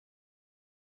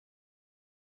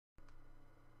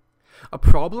A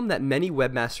problem that many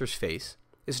webmasters face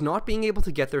is not being able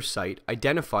to get their site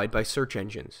identified by search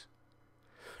engines.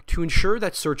 To ensure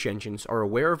that search engines are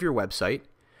aware of your website,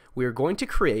 we are going to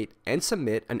create and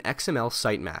submit an XML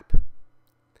sitemap.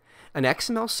 An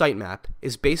XML sitemap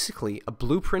is basically a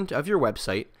blueprint of your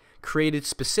website created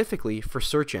specifically for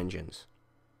search engines.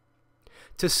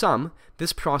 To some,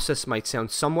 this process might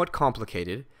sound somewhat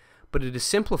complicated, but it is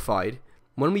simplified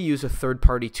when we use a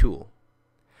third-party tool.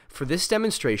 For this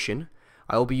demonstration,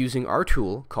 I will be using our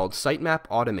tool called Sitemap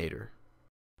Automator.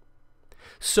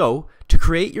 So, to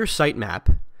create your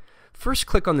sitemap, first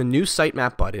click on the New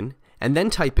Sitemap button and then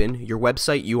type in your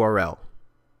website URL.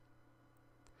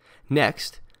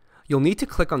 Next, you'll need to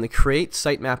click on the Create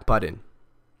Sitemap button.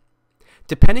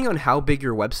 Depending on how big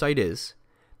your website is,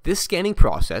 this scanning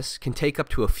process can take up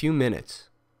to a few minutes.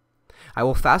 I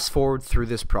will fast forward through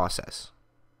this process.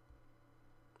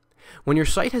 When your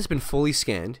site has been fully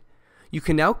scanned, you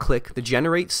can now click the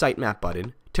Generate Sitemap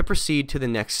button to proceed to the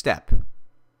next step.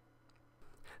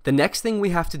 The next thing we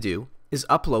have to do is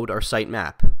upload our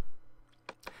sitemap.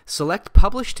 Select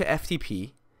Publish to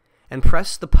FTP and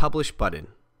press the Publish button.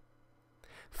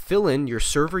 Fill in your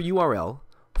server URL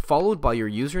followed by your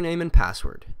username and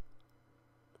password.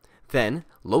 Then,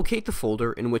 locate the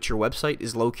folder in which your website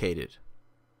is located.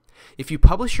 If you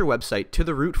publish your website to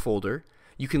the root folder,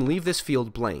 you can leave this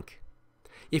field blank.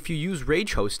 If you use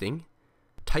Rage hosting,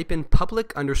 type in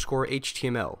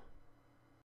public_HTML.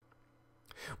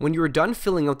 When you are done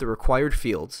filling out the required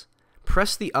fields,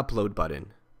 press the Upload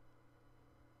button.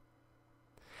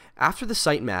 After the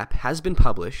sitemap has been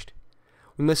published,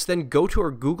 we must then go to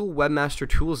our Google Webmaster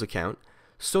Tools account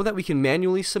so that we can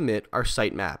manually submit our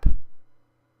sitemap.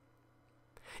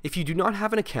 If you do not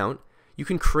have an account, you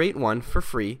can create one for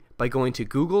free by going to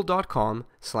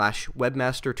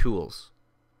google.com/webmastertools.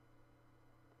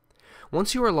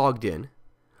 Once you are logged in,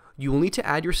 you will need to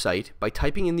add your site by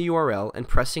typing in the URL and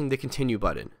pressing the Continue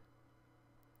button.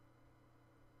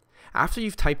 After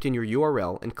you've typed in your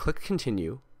URL and click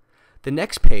Continue, the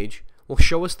next page will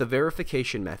show us the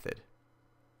verification method.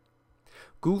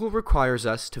 Google requires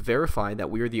us to verify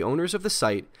that we are the owners of the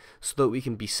site so that we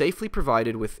can be safely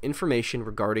provided with information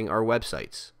regarding our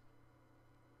websites.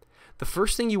 The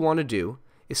first thing you want to do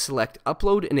is select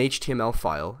Upload an HTML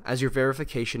file as your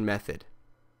verification method.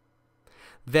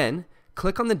 Then,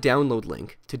 click on the download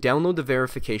link to download the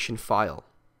verification file.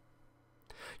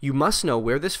 You must know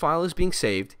where this file is being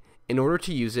saved in order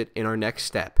to use it in our next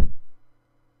step.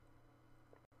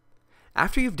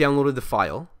 After you've downloaded the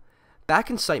file, back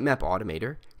in Sitemap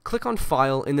Automator, click on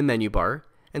File in the menu bar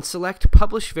and select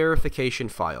Publish Verification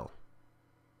File.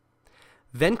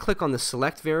 Then click on the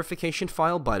Select Verification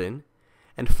File button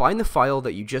and find the file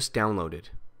that you just downloaded.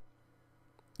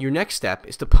 Your next step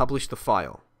is to publish the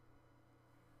file.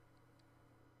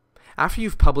 After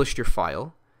you've published your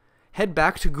file, head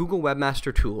back to Google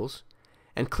Webmaster Tools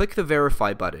and click the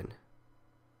Verify button.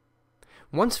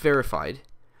 Once verified,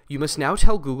 you must now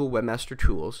tell Google Webmaster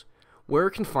Tools where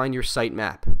it can find your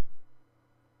sitemap.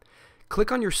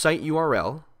 Click on your site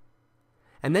URL,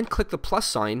 and then click the plus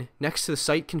sign next to the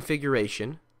site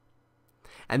configuration,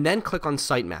 and then click on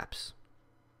Sitemaps.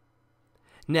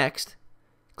 Next,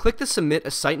 click the Submit a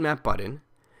Sitemap button,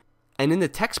 and in the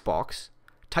text box,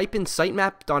 type in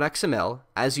sitemap.xml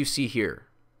as you see here.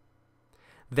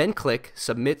 Then click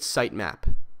Submit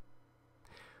Sitemap.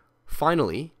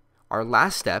 Finally, our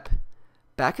last step,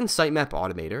 back in Sitemap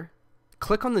Automator,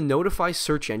 click on the Notify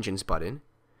Search Engines button,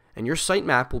 and your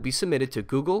sitemap will be submitted to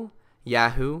Google,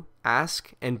 Yahoo,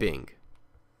 Ask, and Bing.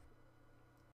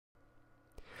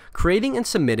 Creating and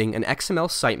submitting an XML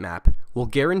sitemap will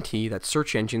guarantee that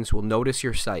search engines will notice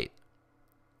your site.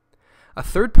 A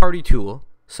third-party tool,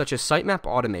 such as Sitemap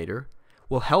Automator,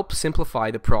 will help simplify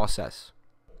the process.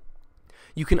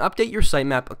 You can update your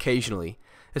sitemap occasionally,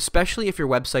 especially if your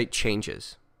website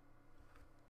changes.